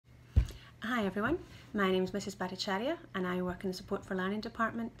Hi everyone, my name is Mrs. Bhattacharya and I work in the Support for Learning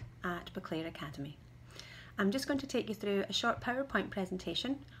department at Boclair Academy. I'm just going to take you through a short PowerPoint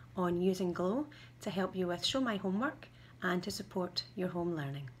presentation on using Glow to help you with Show My Homework and to support your home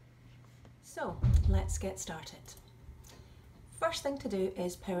learning. So let's get started. First thing to do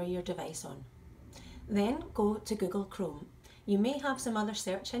is power your device on. Then go to Google Chrome. You may have some other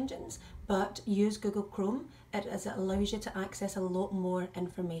search engines, but use Google Chrome as it allows you to access a lot more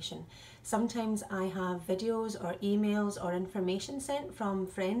information. Sometimes I have videos or emails or information sent from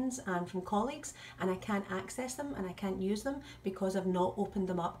friends and from colleagues and I can't access them and I can't use them because I've not opened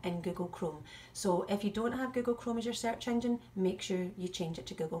them up in Google Chrome. So if you don't have Google Chrome as your search engine, make sure you change it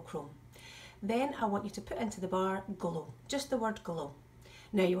to Google Chrome. Then I want you to put into the bar Glow, just the word Glow.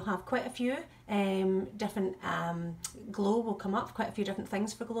 Now you'll have quite a few different Glow will come up, quite a few different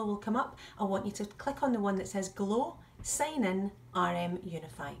things for Glow will come up. I want you to click on the one that says Glow Sign In RM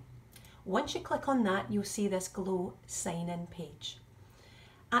Unify. Once you click on that, you'll see this Glow Sign In page.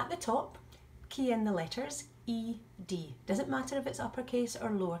 At the top, key in the letters ED. Doesn't matter if it's uppercase or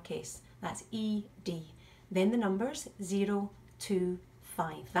lowercase, that's ED. Then the numbers 0, 2,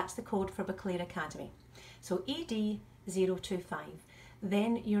 5. That's the code for Boclair Academy. So ED 025.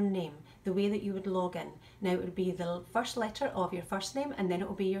 Then your name, the way that you would log in. Now it would be the first letter of your first name and then it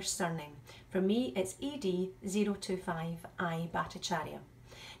will be your surname. For me it's ED025I Bhattacharya.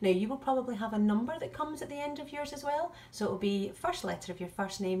 Now you will probably have a number that comes at the end of yours as well. So it will be first letter of your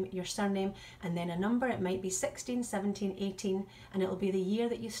first name, your surname, and then a number. It might be 16, 17, 18, and it will be the year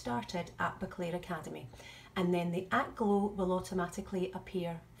that you started at Boclair Academy. And then the @Glow will automatically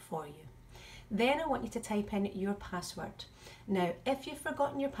appear for you. Then I want you to type in your password. Now, if you've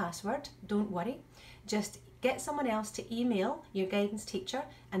forgotten your password, don't worry. Just get someone else to email your guidance teacher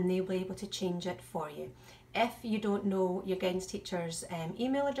and they'll be able to change it for you. If you don't know your guidance teacher's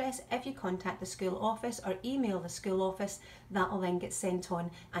email address, if you contact the school office or email the school office, that will then get sent on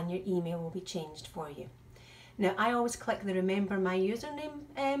and your email will be changed for you. Now, I always click the remember my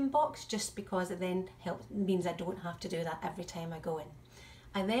username box just because it then means I don't have to do that every time I go in.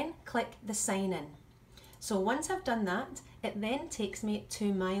 I then click the sign in. So once I've done that, it then takes me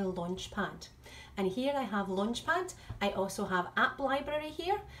to my Launchpad. And here I have Launchpad, I also have App Library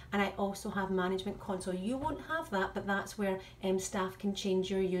here, and I also have Management Console. You won't have that, but that's where staff can change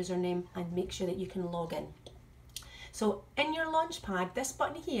your username and make sure that you can log in. So in your Launchpad, this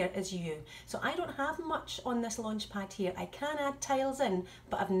button here is you. So I don't have much on this Launchpad here. I can add tiles in,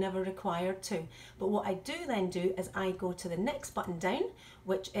 but I've never required to. But what I do then do is I go to the next button down,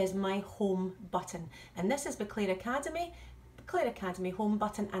 which is my home button. And this is Boclair Academy home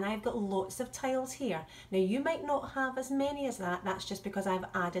button, and I've got lots of tiles here. Now you might not have as many as that, that's just because I've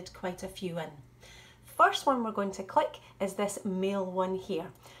added quite a few in. First one we're going to click is this mail one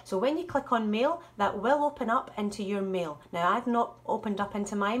here. So when you click on mail, that will open up into your mail. Now I've not opened up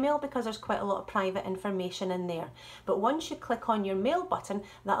into my mail because there's quite a lot of private information in there. But once you click on your mail button,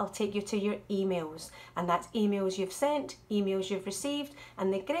 that'll take you to your emails. And that's emails you've sent, emails you've received.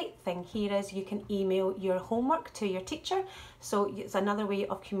 And the great thing here is you can email your homework to your teacher. So it's another way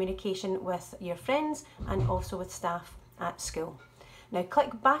of communication with your friends and also with staff at school. Now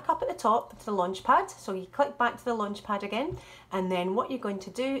click back up at the top to the Launchpad, so you click back to the Launchpad again, and then what you're going to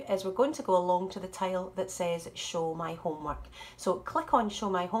do is we're going to go along to the tile that says Show My Homework. So click on Show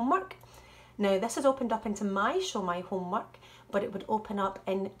My Homework. Now this is opened up into my Show My Homework, but it would open up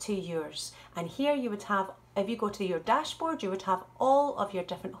into yours. And here you would have, if you go to your dashboard, you would have all of your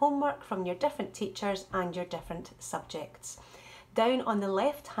different homework from your different teachers and your different subjects. Down on the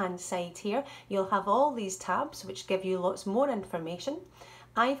left hand side here, you'll have all these tabs which give you lots more information.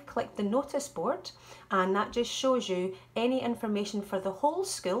 I've clicked the notice board and that just shows you any information for the whole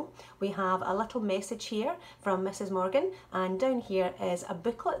school. We have a little message here from Mrs. Morgan, and down here is a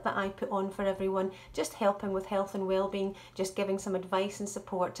booklet that I put on for everyone, just helping with health and well-being, just giving some advice and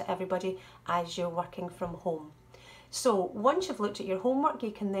support to everybody as you're working from home. So once you've looked at your homework,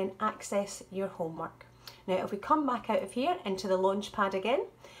 you can then access your homework. Now if we come back out of here into the Launchpad again,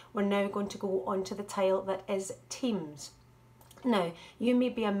 we're now going to go onto the tile that is Teams. Now you may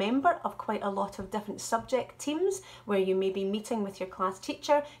be a member of quite a lot of different subject teams where you may be meeting with your class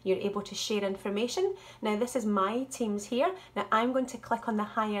teacher, you're able to share information. Now this is my Teams here. Now I'm going to click on the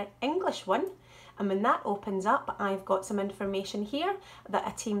Higher English one, and when that opens up I've got some information here that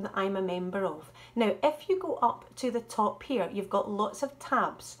a team that I'm a member of. Now if you go up to the top here, you've got lots of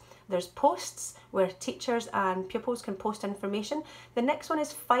tabs. There's posts where teachers and pupils can post information. The next one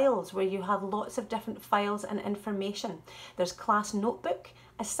is files, where you have lots of different files and information. There's class notebook,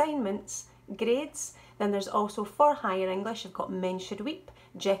 assignments, grades. Then there's also for higher English, you've got Men Should Weep,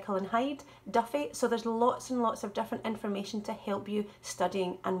 Jekyll and Hyde, Duffy, so there's lots and lots of different information to help you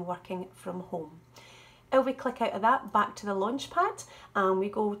studying and working from home. If we click out of that, back to the Launchpad, and we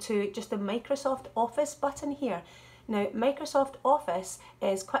go to just the Microsoft Office button here. Now, Microsoft Office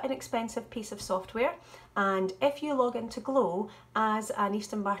is quite an expensive piece of software, and if you log into Glow as an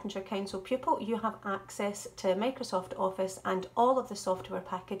East Bartonshire Council pupil, you have access to Microsoft Office and all of the software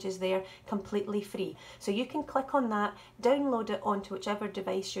packages there completely free. So you can click on that, download it onto whichever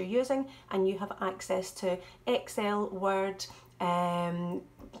device you're using, and you have access to Excel, Word,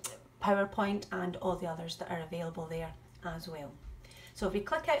 PowerPoint, and all the others that are available there as well. So if we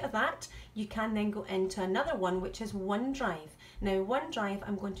click out of that, you can then go into another one, which is OneDrive. Now, OneDrive,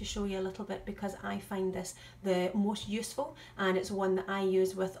 I'm going to show you a little bit because I find this the most useful, and it's one that I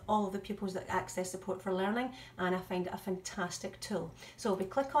use with all of the pupils that access support for learning, and I find it a fantastic tool. So if we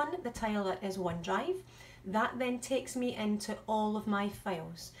click on the tile that is OneDrive, that then takes me into all of my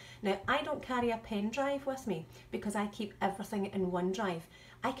files. Now, I don't carry a pen drive with me because I keep everything in OneDrive.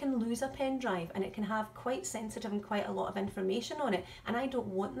 I can lose a pen drive and it can have quite sensitive and quite a lot of information on it, and I don't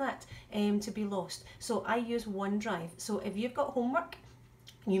want that to be lost. So I use OneDrive. So if you've got homework,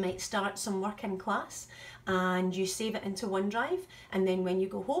 you might start some work in class and you save it into OneDrive, and then when you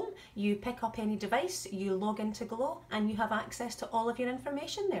go home, you pick up any device, you log into Glow, and you have access to all of your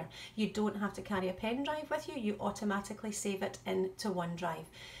information there. You don't have to carry a pen drive with you, you automatically save it into OneDrive.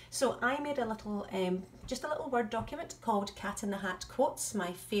 So I made a little, just a little Word document called Cat in the Hat Quotes,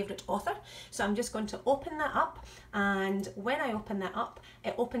 my favourite author. So I'm just going to open that up, and when I open that up,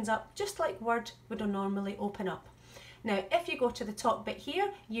 it opens up just like Word would normally open up. Now, if you go to the top bit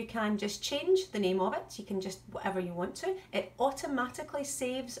here, you can just change the name of it. You can just whatever you want to. It automatically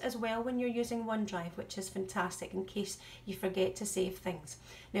saves as well when you're using OneDrive, which is fantastic in case you forget to save things.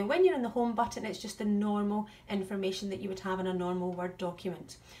 Now, when you're in the home button, it's just the normal information that you would have in a normal Word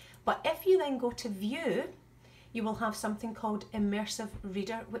document. But if you then go to View, you will have something called Immersive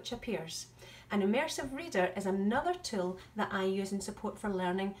Reader, which appears. An Immersive Reader is another tool that I use in support for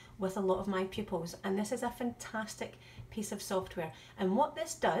learning with a lot of my pupils, and this is a fantastic piece of software. And what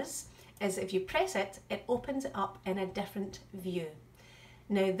this does is if you press it, it opens it up in a different view.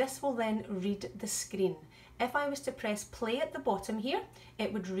 Now this will then read the screen. If I was to press play at the bottom here,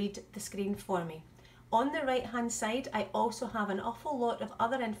 it would read the screen for me. On the right hand side, I also have an awful lot of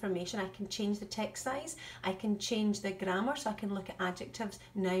other information. I can change the text size, I can change the grammar, so I can look at adjectives,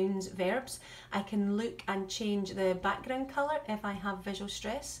 nouns, verbs. I can look and change the background colour if I have visual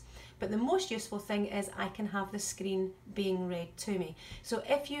stress. But the most useful thing is I can have the screen being read to me. So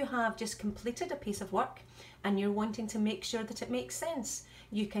if you have just completed a piece of work and you're wanting to make sure that it makes sense,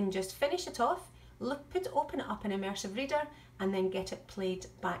 you can just finish it off, open it up in Immersive Reader, and then get it played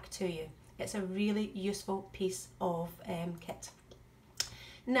back to you. It's a really useful piece of kit.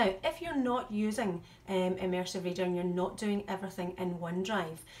 Now, if you're not using Immersive Reader and you're not doing everything in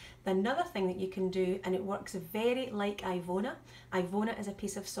OneDrive, another thing that you can do, and it works very like Ivona. Ivona is a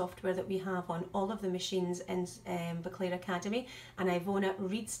piece of software that we have on all of the machines in Boclair Academy, and Ivona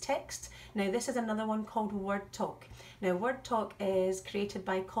reads text. Now this is another one called WordTalk. Now WordTalk is created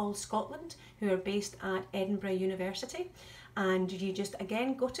by Call Scotland, who are based at Edinburgh University, and you just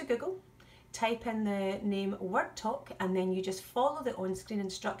again go to Google, type in the name WordTalk, and then you just follow the on-screen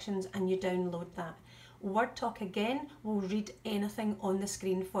instructions and you download that. WordTalk again will read anything on the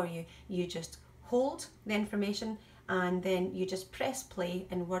screen for you. You just hold the information and then you just press play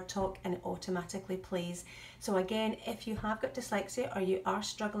in WordTalk and it automatically plays. So again, if you have got dyslexia or you are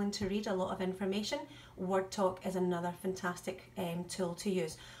struggling to read a lot of information, WordTalk is another fantastic tool to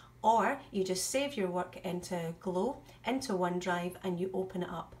use. Or you just save your work into Glow, into OneDrive, and you open it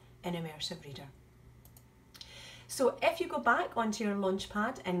up in Immersive Reader. So if you go back onto your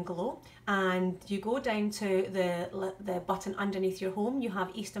Launchpad in Glow and you go down to the button underneath your home, you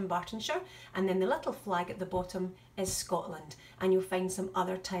have East Bartonshire, and then the little flag at the bottom is Scotland, and you'll find some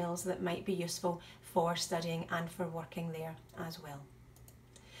other tiles that might be useful for studying and for working there as well.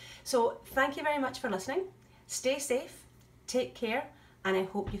 So thank you very much for listening. Stay safe, take care, and I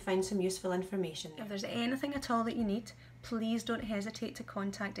hope you find some useful information. If there's anything at all that you need, please don't hesitate to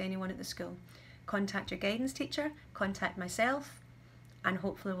contact anyone at the school. Contact your guidance teacher, contact myself, and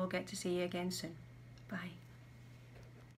hopefully we'll get to see you again soon. Bye.